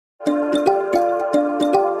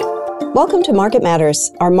Welcome to Market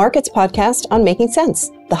Matters, our markets podcast on Making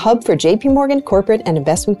Sense, the hub for JP Morgan corporate and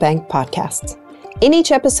investment bank podcasts. In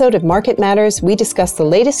each episode of Market Matters, we discuss the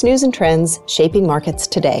latest news and trends shaping markets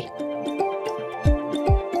today.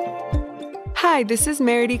 Hi, this is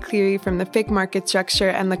Meredith Cleary from the FICC Market Structure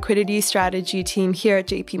and Liquidity Strategy team here at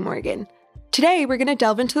JP Morgan. Today, we're going to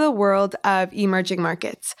delve into the world of emerging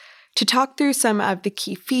markets. To talk through some of the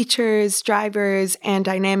key features, drivers, and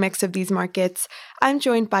dynamics of these markets, I'm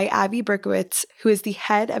joined by Avi Berkowitz, who is the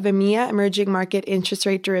head of EMEA Emerging Market Interest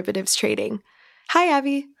Rate Derivatives Trading. Hi,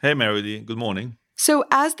 Avi. Hey, Meredith. Good morning. So,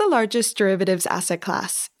 as the largest derivatives asset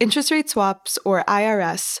class, interest rate swaps, or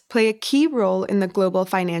IRS, play a key role in the global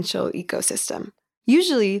financial ecosystem.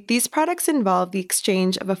 Usually, these products involve the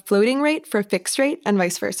exchange of a floating rate for a fixed rate and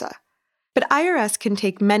vice versa. But IRS can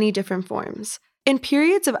take many different forms. In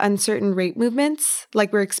periods of uncertain rate movements,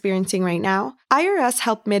 like we're experiencing right now, IRS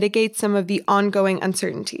help mitigate some of the ongoing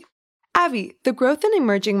uncertainty. Avi, the growth in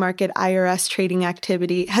emerging market IRS trading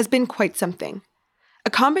activity has been quite something. A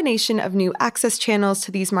combination of new access channels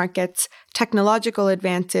to these markets, technological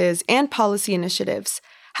advances, and policy initiatives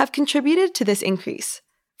have contributed to this increase.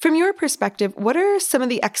 From your perspective, what are some of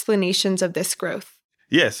the explanations of this growth?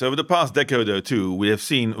 Yes, over the past decade or two, we have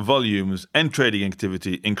seen volumes and trading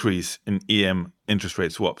activity increase in EM interest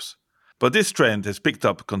rate swaps. But this trend has picked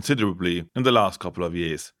up considerably in the last couple of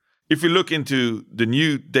years. If we look into the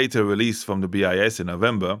new data released from the BIS in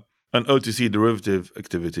November on OTC derivative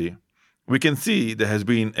activity, we can see there has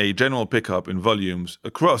been a general pickup in volumes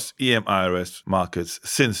across EM IRS markets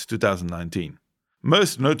since 2019.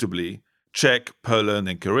 Most notably, Czech, Poland,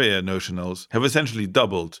 and Korea notionals have essentially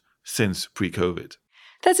doubled since pre-COVID.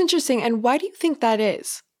 That's interesting. And why do you think that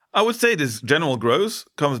is? I would say this general growth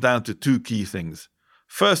comes down to two key things.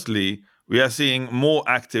 Firstly, we are seeing more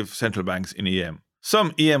active central banks in EM.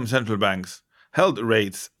 Some EM central banks held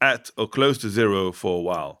rates at or close to zero for a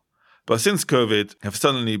while, but since COVID have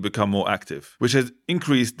suddenly become more active, which has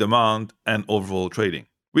increased demand and overall trading.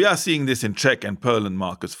 We are seeing this in Czech and Poland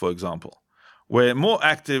markets, for example, where more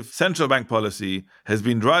active central bank policy has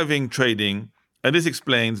been driving trading, and this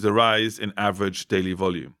explains the rise in average daily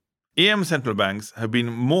volume. EM central banks have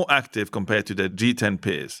been more active compared to their G10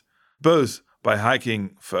 peers, both by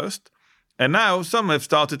hiking first, and now some have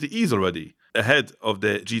started to ease already, ahead of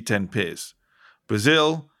their G10 peers.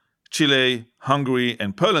 Brazil, Chile, Hungary,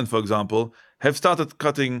 and Poland, for example, have started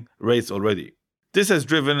cutting rates already. This has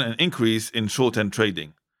driven an increase in short-end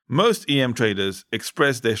trading. Most EM traders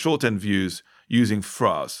express their short-end views using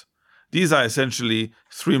FRAs. These are essentially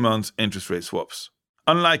 3-month interest rate swaps.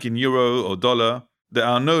 Unlike in euro or dollar, there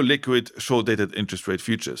are no liquid short-dated interest rate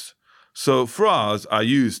futures. So FRAs are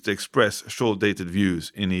used to express short-dated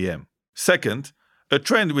views in EM. Second, a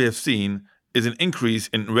trend we have seen is an increase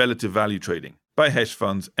in relative value trading by hedge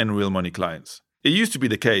funds and real money clients. It used to be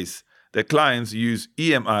the case that clients use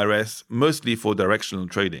EM IRS mostly for directional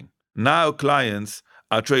trading. Now clients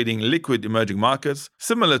are trading liquid emerging markets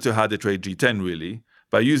similar to how they trade G10 really,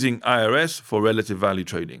 by using IRS for relative value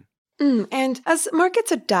trading. And as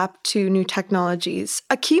markets adapt to new technologies,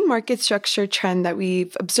 a key market structure trend that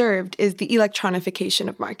we've observed is the electronification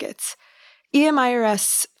of markets. EM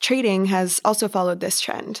IRS trading has also followed this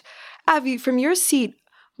trend. Avi, from your seat,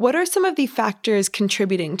 what are some of the factors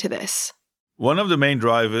contributing to this? One of the main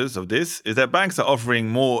drivers of this is that banks are offering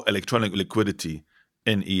more electronic liquidity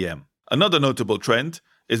in EM. Another notable trend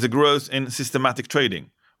is the growth in systematic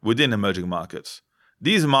trading within emerging markets.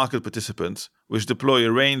 These market participants, which deploy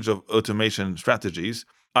a range of automation strategies,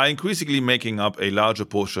 are increasingly making up a larger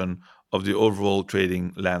portion of the overall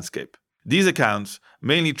trading landscape. These accounts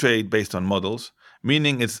mainly trade based on models,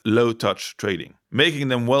 meaning it's low-touch trading, making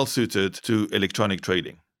them well-suited to electronic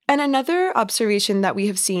trading. And another observation that we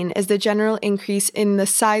have seen is the general increase in the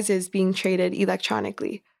sizes being traded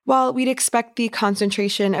electronically. While we'd expect the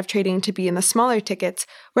concentration of trading to be in the smaller tickets,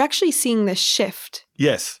 we're actually seeing this shift.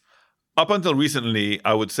 Yes. Up until recently,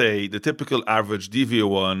 I would say the typical average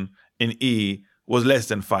DV01 in E was less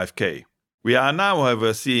than 5K. We are now,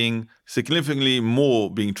 however, seeing significantly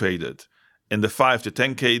more being traded in the 5 to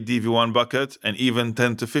 10K DV1 bucket and even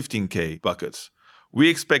 10 to 15K buckets. We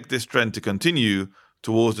expect this trend to continue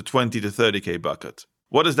towards the 20 to 30K bucket.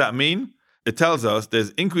 What does that mean? It tells us there's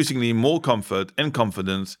increasingly more comfort and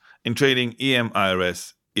confidence in trading EM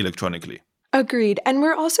IRS electronically. Agreed. And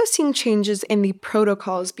we're also seeing changes in the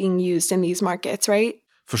protocols being used in these markets, right?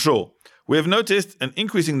 For sure. We have noticed an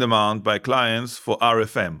increasing demand by clients for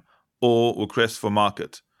RFM, or request for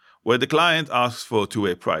market, where the client asks for a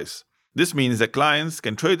two-way price. This means that clients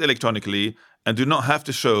can trade electronically and do not have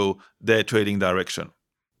to show their trading direction.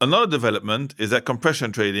 Another development is that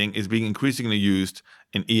compression trading is being increasingly used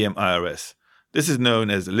in EM IRS. This is known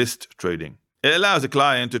as list trading. It allows a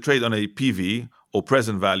client to trade on a PV or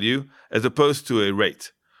present value as opposed to a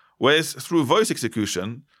rate. Whereas through voice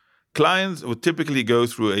execution, clients would typically go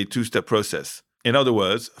through a two-step process. In other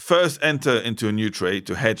words, first enter into a new trade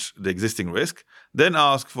to hedge the existing risk, then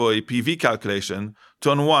ask for a PV calculation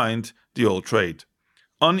to unwind the old trade.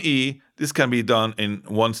 On E, this can be done in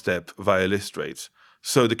one step via list trades.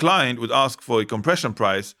 So the client would ask for a compression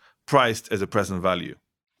price priced as a present value.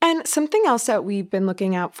 And something else that we've been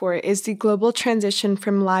looking out for is the global transition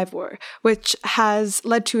from LIBOR, which has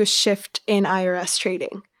led to a shift in IRS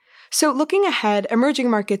trading. So looking ahead, emerging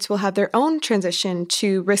markets will have their own transition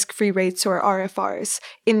to risk-free rates or RFRs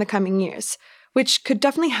in the coming years, which could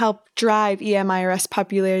definitely help drive EM IRS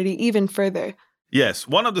popularity even further. Yes,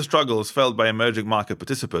 one of the struggles felt by emerging market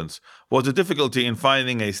participants was the difficulty in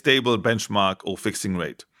finding a stable benchmark or fixing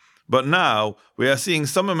rate. But now we are seeing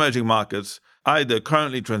some emerging markets either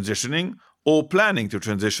currently transitioning or planning to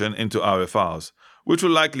transition into RFRs, which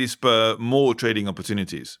will likely spur more trading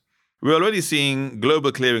opportunities. We're already seeing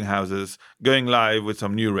global clearinghouses going live with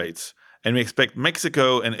some new rates, and we expect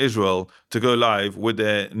Mexico and Israel to go live with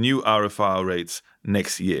their new RFR rates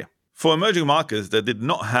next year. For emerging markets that did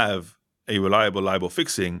not have a reliable LIBOR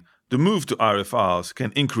fixing, the move to RFRs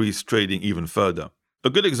can increase trading even further. A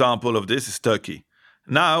good example of this is Turkey.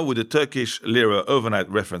 Now, with the Turkish lira overnight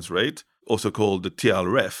reference rate, also called the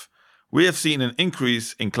TLREF, we have seen an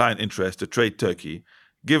increase in client interest to trade Turkey,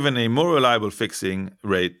 given a more reliable fixing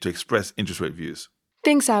rate to express interest rate views.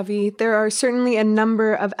 Thanks, Avi. There are certainly a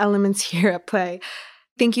number of elements here at play.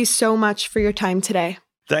 Thank you so much for your time today.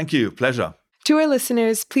 Thank you. Pleasure. To our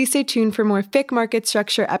listeners, please stay tuned for more FICC market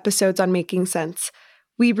structure episodes on Making Sense.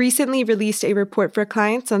 We recently released a report for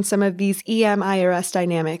clients on some of these EM IRS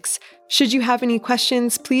dynamics. Should you have any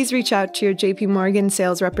questions, please reach out to your JP Morgan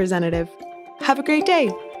sales representative. Have a great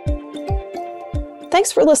day.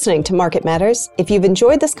 Thanks for listening to Market Matters. If you've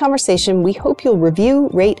enjoyed this conversation, we hope you'll review,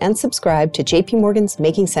 rate, and subscribe to JP Morgan's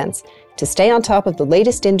Making Sense to stay on top of the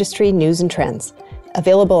latest industry news and trends.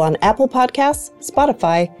 Available on Apple Podcasts,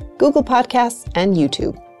 Spotify, Google Podcasts, and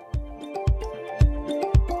YouTube.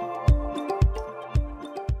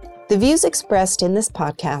 The views expressed in this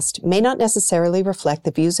podcast may not necessarily reflect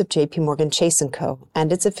the views of JP Morgan Chase & Co.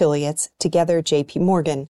 and its affiliates, together JP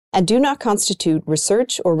Morgan, and do not constitute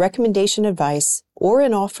research or recommendation advice or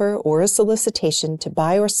an offer or a solicitation to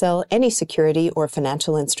buy or sell any security or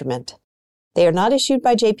financial instrument. They are not issued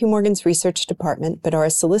by JP Morgan's research department, but are a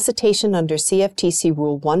solicitation under CFTC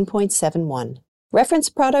Rule 1.71. Reference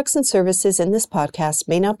products and services in this podcast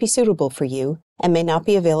may not be suitable for you and may not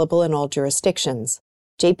be available in all jurisdictions.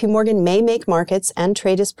 JP Morgan may make markets and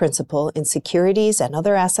trade as principal in securities and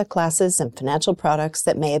other asset classes and financial products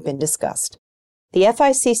that may have been discussed. The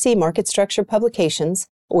FICC market structure publications,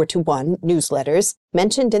 or to one, newsletters,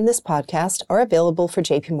 mentioned in this podcast are available for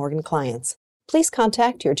JP Morgan clients. Please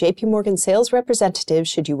contact your JP Morgan sales representative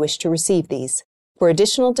should you wish to receive these. For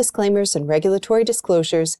additional disclaimers and regulatory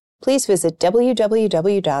disclosures, please visit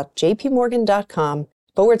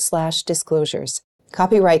www.jpmorgan.com/disclosures.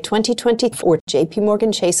 Copyright 2020 for JP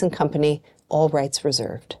Morgan Chase & Company, all rights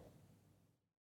reserved.